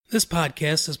This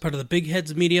podcast is part of the Big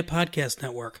Heads Media Podcast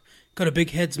Network. Go to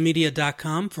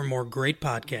bigheadsmedia.com for more great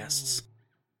podcasts.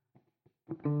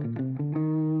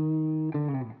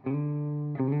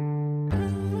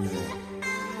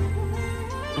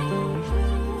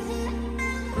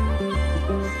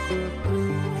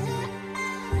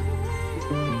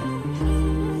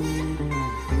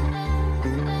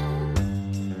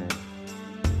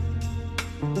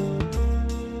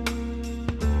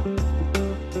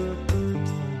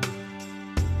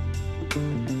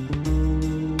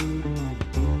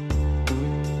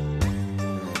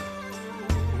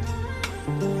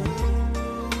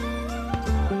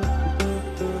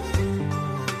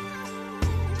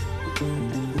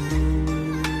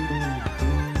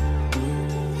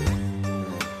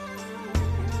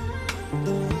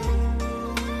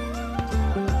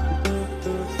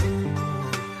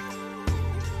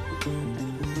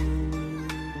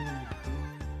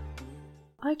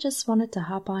 I just wanted to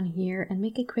hop on here and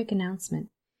make a quick announcement.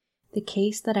 The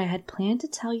case that I had planned to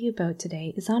tell you about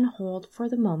today is on hold for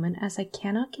the moment as I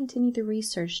cannot continue the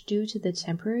research due to the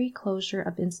temporary closure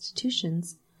of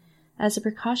institutions as a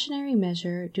precautionary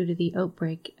measure due to the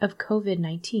outbreak of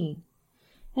COVID-19.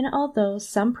 And although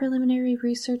some preliminary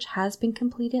research has been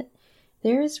completed,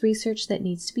 there is research that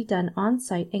needs to be done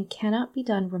on-site and cannot be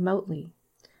done remotely.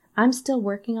 I'm still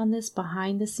working on this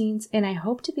behind the scenes, and I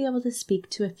hope to be able to speak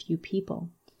to a few people.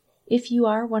 If you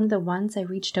are one of the ones I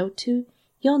reached out to,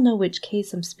 you'll know which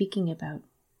case I'm speaking about.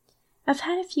 I've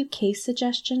had a few case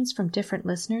suggestions from different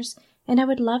listeners, and I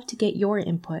would love to get your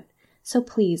input. So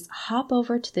please hop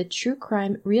over to the True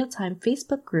Crime Real-Time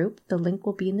Facebook group, the link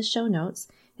will be in the show notes,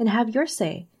 and have your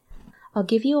say. I'll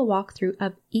give you a walkthrough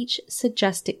of each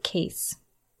suggested case.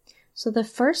 So the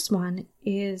first one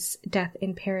is Death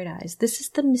in Paradise. This is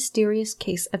the mysterious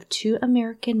case of two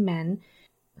American men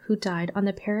who died on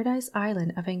the Paradise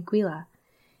Island of Anguilla.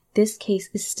 This case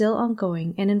is still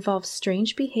ongoing and involves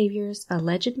strange behaviors,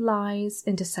 alleged lies,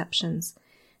 and deceptions,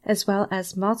 as well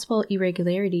as multiple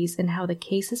irregularities in how the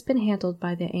case has been handled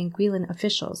by the Anguillan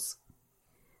officials.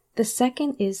 The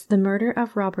second is the murder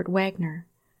of Robert Wagner.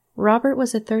 Robert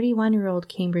was a 31-year-old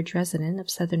Cambridge resident of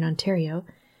Southern Ontario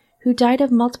who died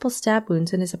of multiple stab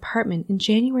wounds in his apartment in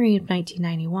January of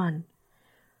 1991.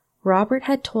 Robert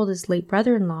had told his late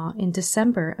brother-in-law in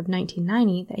December of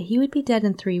 1990 that he would be dead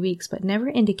in 3 weeks, but never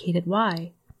indicated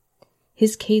why.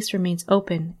 His case remains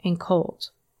open and cold.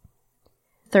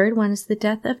 The third one is the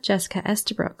death of Jessica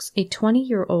Estabrooks, a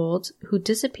 20-year-old who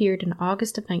disappeared in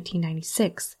August of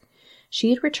 1996. She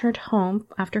had returned home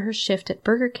after her shift at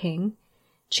Burger King,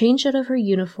 changed out of her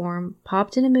uniform,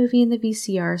 popped in a movie in the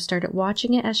VCR, started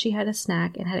watching it as she had a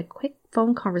snack, and had a quick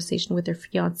phone conversation with her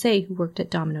fiancé who worked at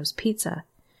Domino's Pizza.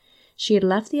 She had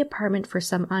left the apartment for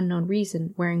some unknown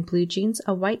reason, wearing blue jeans,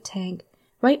 a white tank,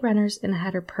 white runners, and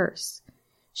had her purse.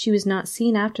 She was not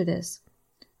seen after this.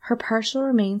 Her partial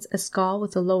remains, a skull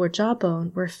with a lower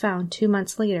jawbone, were found 2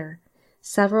 months later,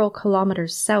 several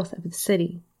kilometers south of the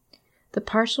city. The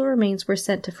partial remains were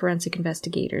sent to forensic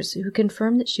investigators, who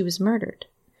confirmed that she was murdered.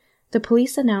 The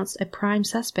police announced a prime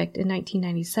suspect in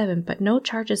 1997, but no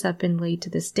charges have been laid to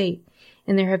this date,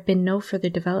 and there have been no further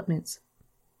developments.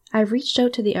 I've reached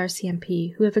out to the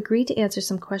RCMP, who have agreed to answer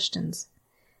some questions.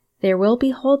 There will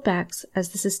be holdbacks, as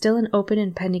this is still an open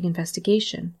and pending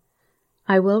investigation.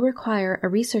 I will require a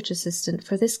research assistant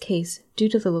for this case due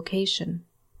to the location.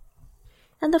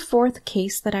 And the fourth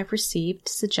case that I've received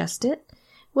suggested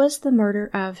was the murder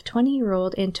of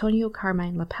 20-year-old Antonio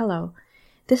Carmine Lapello.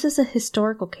 This is a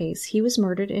historical case. He was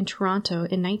murdered in Toronto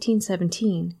in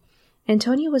 1917.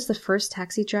 Antonio was the first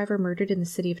taxi driver murdered in the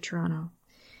city of Toronto.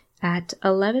 At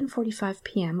 11:45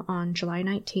 p.m. on July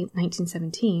 19,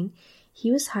 1917,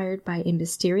 he was hired by a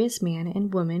mysterious man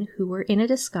and woman who were in a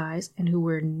disguise and who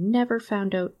were never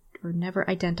found out or never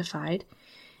identified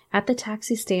at the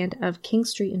taxi stand of King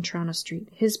Street and Toronto Street.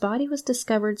 His body was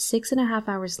discovered 6.5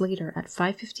 hours later at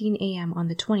 5:15 a.m. on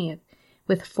the 20th,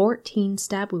 with 14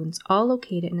 stab wounds, all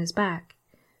located in his back.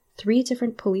 3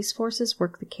 different police forces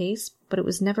worked the case, but it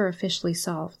was never officially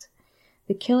solved.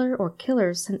 The killer or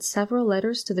killers sent several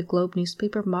letters to the Globe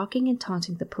newspaper mocking and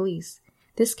taunting the police.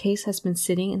 This case has been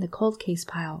sitting in the cold case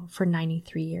pile for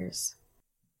 93 years.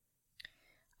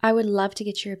 I would love to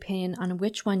get your opinion on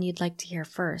which one you'd like to hear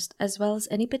first, as well as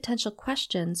any potential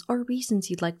questions or reasons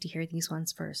you'd like to hear these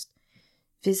ones first.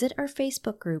 Visit our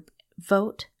Facebook group,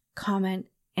 vote, comment,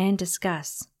 and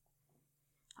discuss.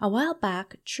 A while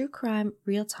back, True Crime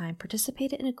Real Time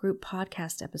participated in a group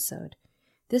podcast episode.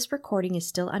 This recording is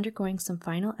still undergoing some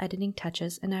final editing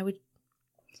touches, and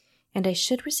I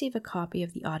should receive a copy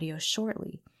of the audio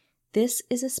shortly. This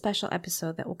is a special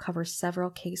episode that will cover several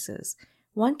cases.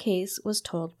 One case was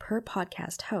told per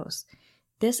podcast host.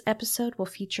 This episode will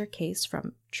feature a case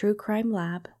from True Crime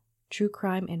Lab, True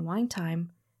Crime and Wine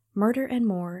Time, Murder and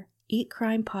More, Eat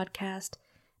Crime Podcast,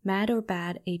 Mad or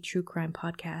Bad, a True Crime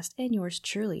Podcast, and yours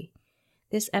truly.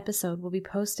 This episode will be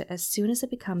posted as soon as it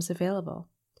becomes available.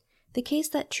 The case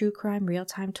that True Crime Real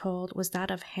Time told was that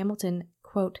of Hamilton,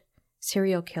 quote,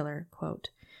 serial killer, quote,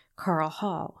 Carl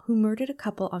Hall, who murdered a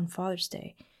couple on Father's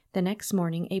Day. The next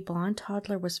morning, a blonde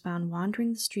toddler was found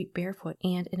wandering the street barefoot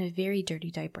and in a very dirty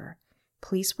diaper.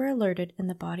 Police were alerted and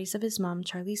the bodies of his mom,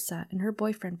 Charlisa, and her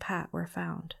boyfriend, Pat, were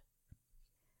found.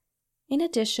 In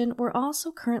addition, we're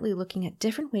also currently looking at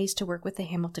different ways to work with the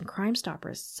Hamilton Crime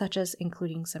Stoppers, such as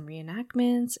including some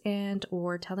reenactments and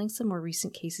or telling some more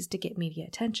recent cases to get media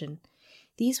attention.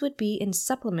 These would be in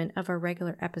supplement of our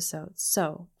regular episodes,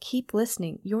 so keep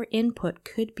listening. Your input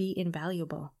could be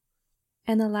invaluable.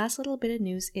 And the last little bit of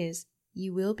news is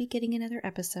you will be getting another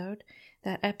episode.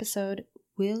 That episode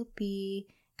will be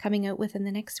coming out within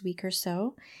the next week or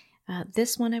so.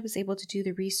 This one I was able to do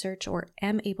the research or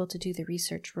am able to do the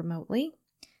research remotely.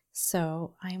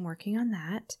 So I am working on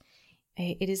that.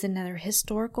 It is another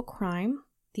historical crime.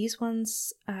 These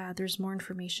ones, there's more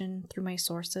information through my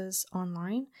sources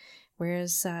online,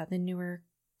 whereas the newer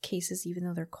cases, even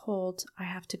though they're cold, I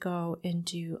have to go and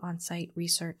do on-site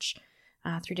research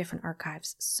through different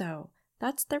archives. So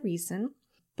that's the reason.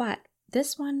 But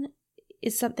this one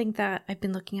is something that I've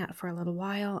been looking at for a little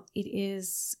while. It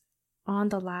is on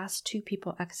the last 2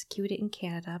 people executed in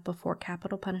Canada before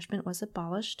capital punishment was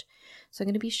abolished. So I'm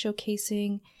going to be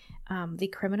showcasing the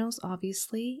criminals,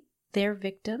 obviously, their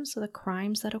victims, so the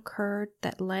crimes that occurred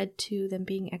that led to them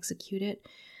being executed.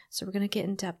 So we're going to get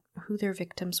in depth who their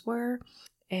victims were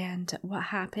and what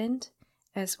happened,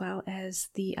 as well as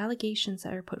the allegations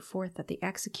that are put forth that the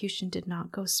execution did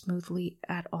not go smoothly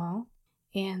at all,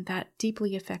 and that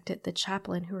deeply affected the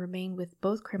chaplain who remained with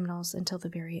both criminals until the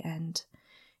very end,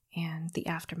 and the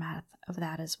aftermath of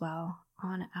that as well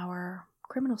on our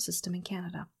criminal system in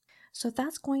Canada. So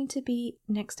that's going to be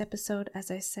next episode,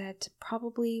 as I said,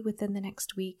 probably within the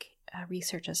next week.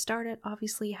 Research has started.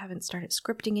 Obviously, I haven't started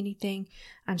scripting anything.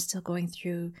 I'm still going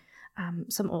through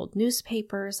some old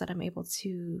newspapers that I'm able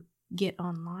to get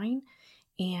online.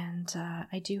 And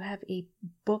I do have a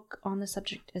book on the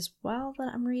subject as well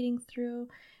that I'm reading through,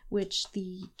 which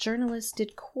the journalist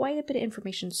did quite a bit of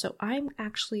information. So I'm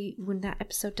actually, when that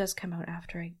episode does come out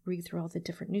after I read through all the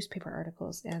different newspaper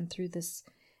articles and through this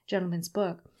gentleman's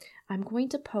book, I'm going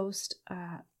to post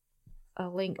a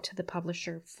link to the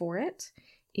publisher for it.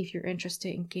 If you're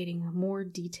interested in getting more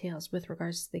details with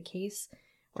regards to the case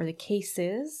or the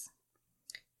cases,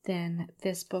 then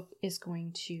this book is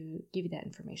going to give you that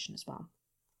information as well.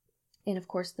 And of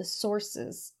course, the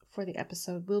sources for the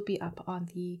episode will be up on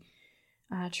the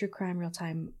True Crime Real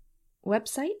Time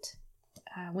website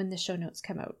when the show notes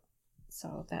come out.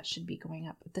 So that should be going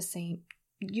up at the same,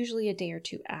 usually a day or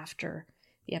 2 after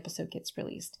the episode gets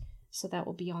released. So that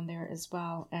will be on there, as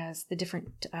well as the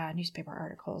different newspaper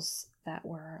articles that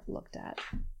were looked at.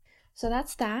 So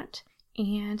that's that.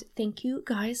 And thank you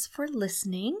guys for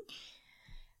listening.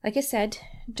 Like I said,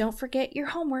 don't forget your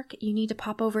homework. You need to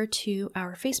pop over to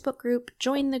our Facebook group,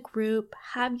 join the group,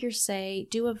 have your say,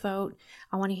 do a vote.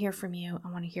 I want to hear from you.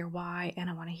 I want to hear why, and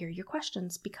I want to hear your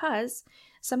questions, because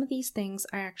some of these things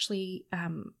are actually,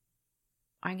 I'm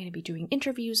going to be doing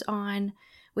interviews on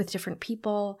with different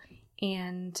people,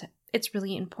 and it's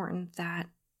really important that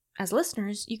as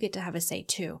listeners, you get to have a say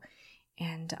too.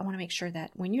 And I want to make sure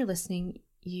that when you're listening,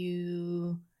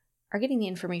 you are getting the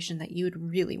information that you would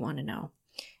really want to know.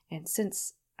 And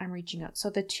since I'm reaching out, so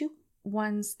the 2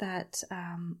 ones that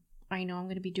I know I'm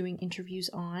going to be doing interviews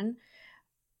on,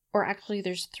 or actually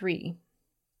there's 3.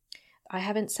 I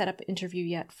haven't set up an interview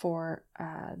yet for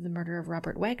the murder of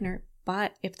Robert Wagner,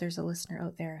 but if there's a listener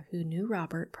out there who knew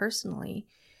Robert personally,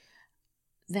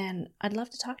 then I'd love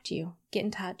to talk to you. Get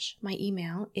in touch. My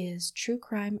email is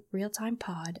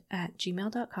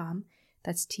truecrimerealtimepod@gmail.com.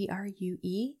 That's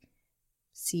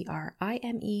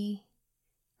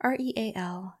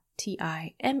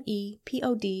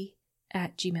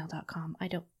truecrimerealtimepod@gmail.com. I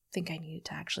don't think I needed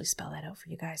to actually spell that out for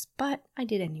you guys, but I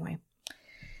did anyway.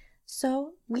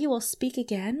 So we will speak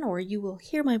again, or you will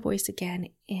hear my voice again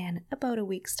in about a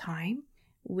week's time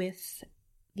with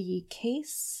the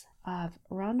case of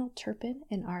Ronald Turpin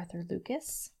and Arthur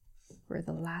Lucas, who were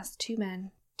the last 2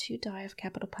 men to die of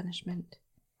capital punishment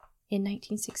in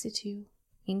 1962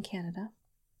 in Canada,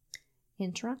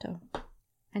 in Toronto.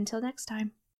 Until next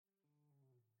time.